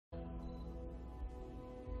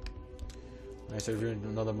Alright, so we're doing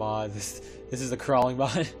another mod. This is the crawling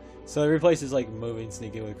mod. So it replaces like moving,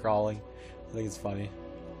 sneaking with crawling. I think it's funny.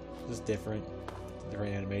 It's just different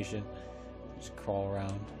animation. Just crawl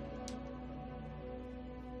around.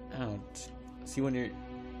 I don't see when you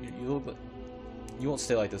look like, you won't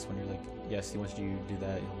stay like this when you're like, yes, once you do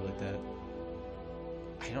that, you'll be like that.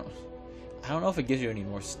 I don't know if it gives you any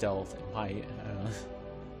more stealth. It might. I don't know.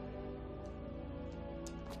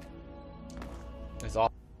 It's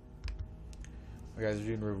awesome. You guys are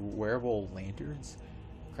doing wearable lanterns.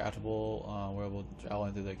 Craftable wearable travel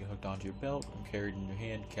lantern that can hooked onto your belt and carried in your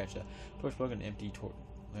hand. Catch a torch plug and empty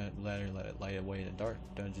lantern, let it light away in the dark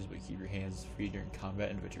dungeons, but keep your hands free during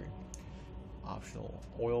combat and victory. Optional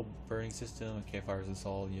oil burning system. Campfires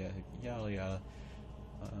installed. Yeah, yada yada.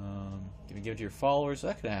 You can give it to your followers. So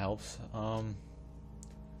that kind of helps.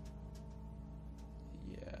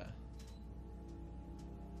 Yeah.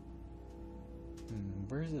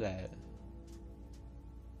 Where is it at?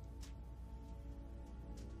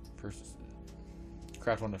 First,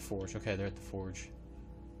 craft one at forge. Okay, they're at the forge.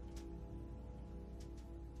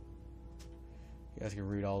 You guys can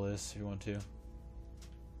read all this if you want to.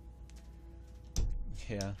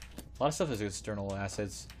 Yeah, a lot of stuff is external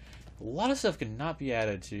assets. A lot of stuff cannot be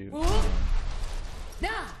added to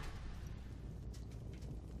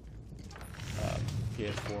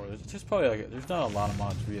PS4. There's probably like there's not a lot of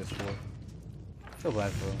mods for PS4. I feel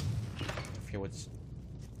bad for them. I forget what's.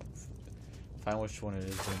 Find which one it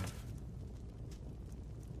is.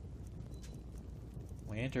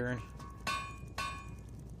 Lantern.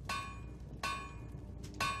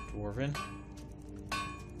 Dwarven.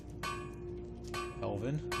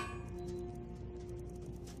 Elven.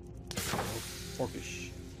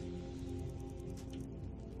 Orcish.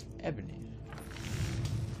 Ebony.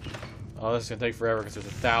 Oh, this is gonna take forever because there's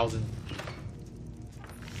 1,000.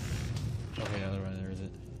 Okay, now there is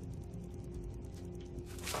it.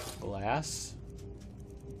 Glass.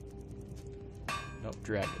 Nope,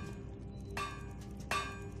 dragon.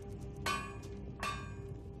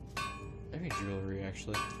 Maybe jewelry,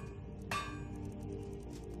 actually.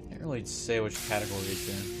 Can't really say which category it's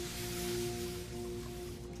in.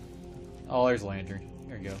 Oh, there's a lantern.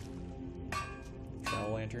 There you go.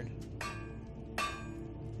 Travel lantern.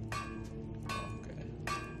 Okay.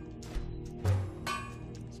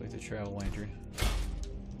 It's like the travel lantern.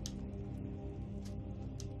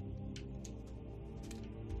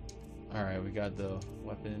 Alright, we got the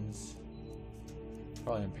weapons.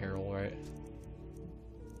 Probably in peril, right?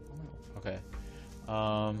 Okay.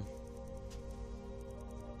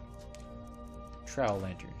 Travel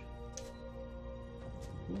lantern.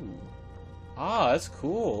 Ooh. Ah, that's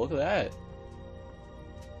cool. Look at that.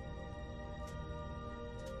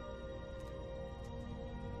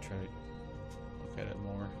 Try to look at it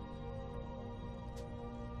more.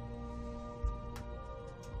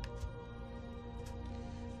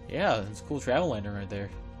 Yeah, it's a cool travel lantern right there.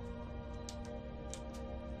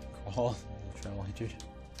 Crawl. Travel lantern.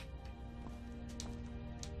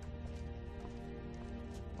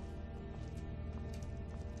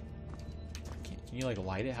 Can you like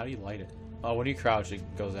light it? How do you light it? Oh, when you crouch, it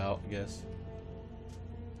goes out, I guess.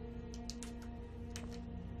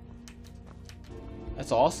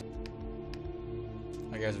 That's awesome.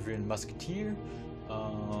 Alright guys, we're doing Musketeer.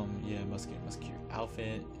 Yeah, Musketeer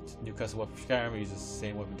outfit. It's a new custom weapon for Skyrim. It uses the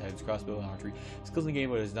same weapon type as crossbow and archery. Skills in the game,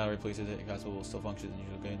 but it's not replaced with it. The crossbow will still function as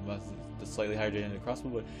usual game. The slightly higher rate in the crossbow,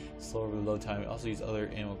 but slower with load time. It also uses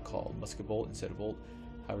other ammo called musket bolt instead of bolt.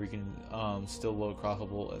 However, you can still load crossbow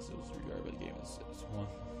bolt as it was regarded by the game as one.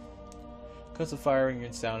 Custom firing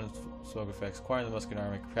and sound and smoke effects. Acquiring the musket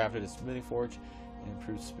armor, crafted at smithing forge, and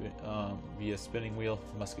improved via spinning wheel.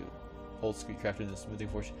 Musket bolt crafted in the smithing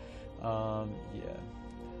forge. Yeah.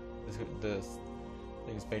 This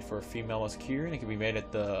thing is made for a female musketeer, and it can be made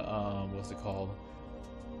at the what's it called?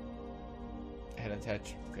 Head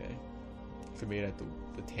attach. Okay. It can be made at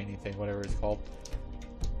the tanning thing, whatever it's called.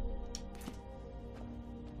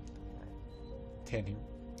 Tanning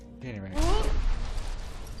rack.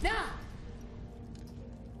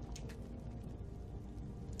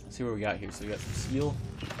 Let's see what we got here. So we got some steel,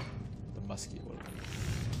 the musket. What do we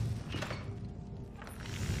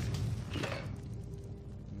need? Yeah,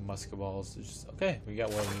 musket balls. Just okay. We got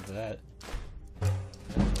what we need for that.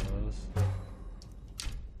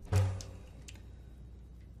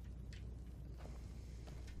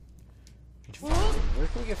 Where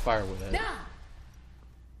can we get firewood at?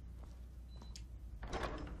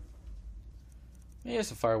 Maybe there's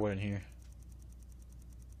some firewood in here.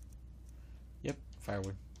 Yep,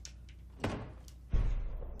 firewood.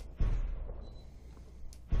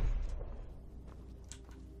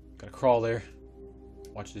 Gotta crawl there.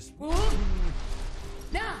 Watch this.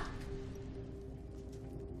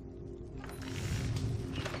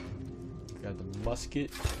 Got the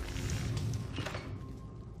musket.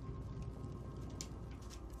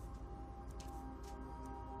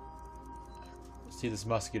 Let's see this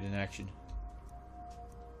musket in action.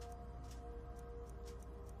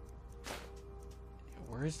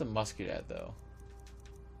 Where's the musket at, though?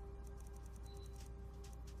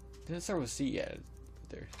 Didn't start with C yet.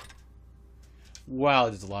 There. Wow,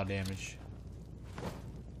 there's a lot of damage.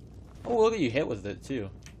 Oh, look at you hit with it, too.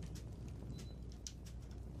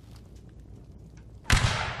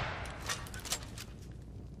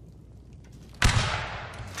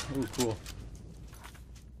 Ooh, cool.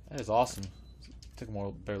 That is awesome. Took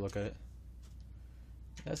a better look at it.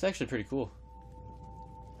 That's actually pretty cool.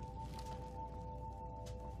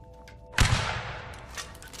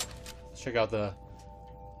 Let's check out the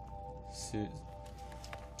suit.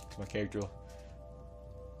 My character will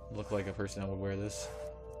look like a person that would wear this.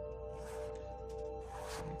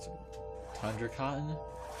 Some tundra cotton.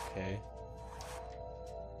 Okay.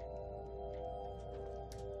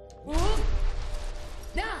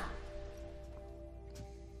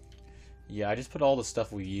 Yeah, I just put all the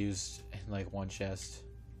stuff we used in like one chest.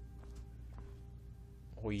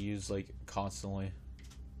 We use like constantly.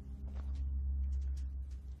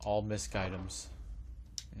 All misc items.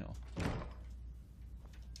 You know.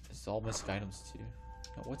 It's all misc items too.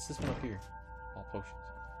 Now, what's this one up here? All potions.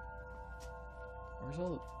 Where's all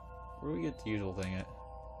the... Where do we get the usual thing at?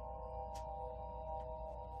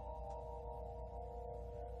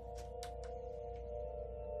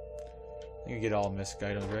 I think we get all misc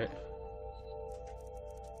items, right?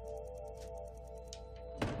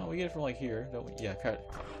 Oh, we get it from like here, don't we? Yeah, cut.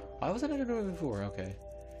 Why was I not doing it before? Okay.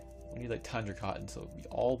 We need like tundra cotton, so it'll be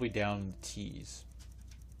all the way down the T's.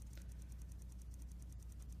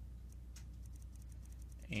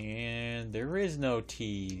 And there is no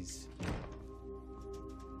T's.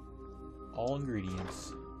 All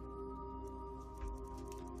ingredients.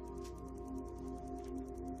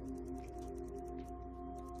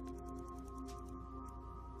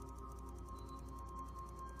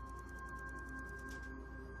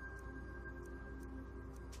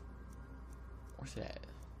 Where's that?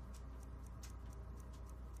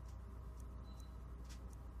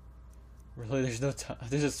 Really, there's no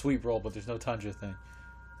there's a sweep roll, but there's no tundra thing.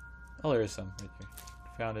 Oh, there is some right there.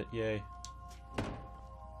 Found it, yay.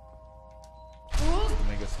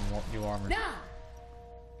 Make us some more new armor.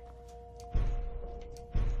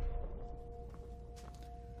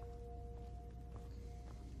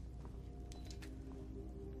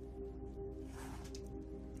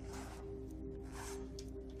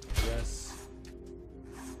 Yes.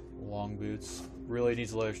 Long boots. Really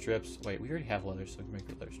needs leather strips. Wait, we already have leather, so we can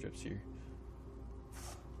make leather strips here.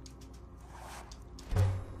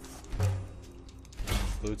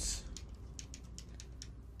 Boots.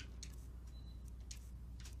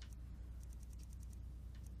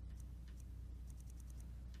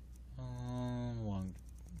 Long.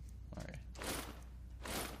 All right.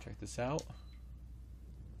 Check this out.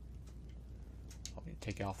 I'll need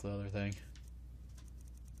to take off the other thing.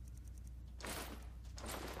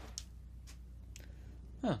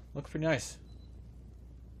 Huh, looks pretty nice.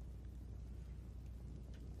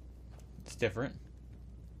 It's different.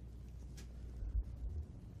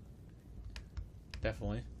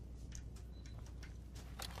 Definitely.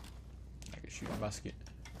 I can shoot a musket.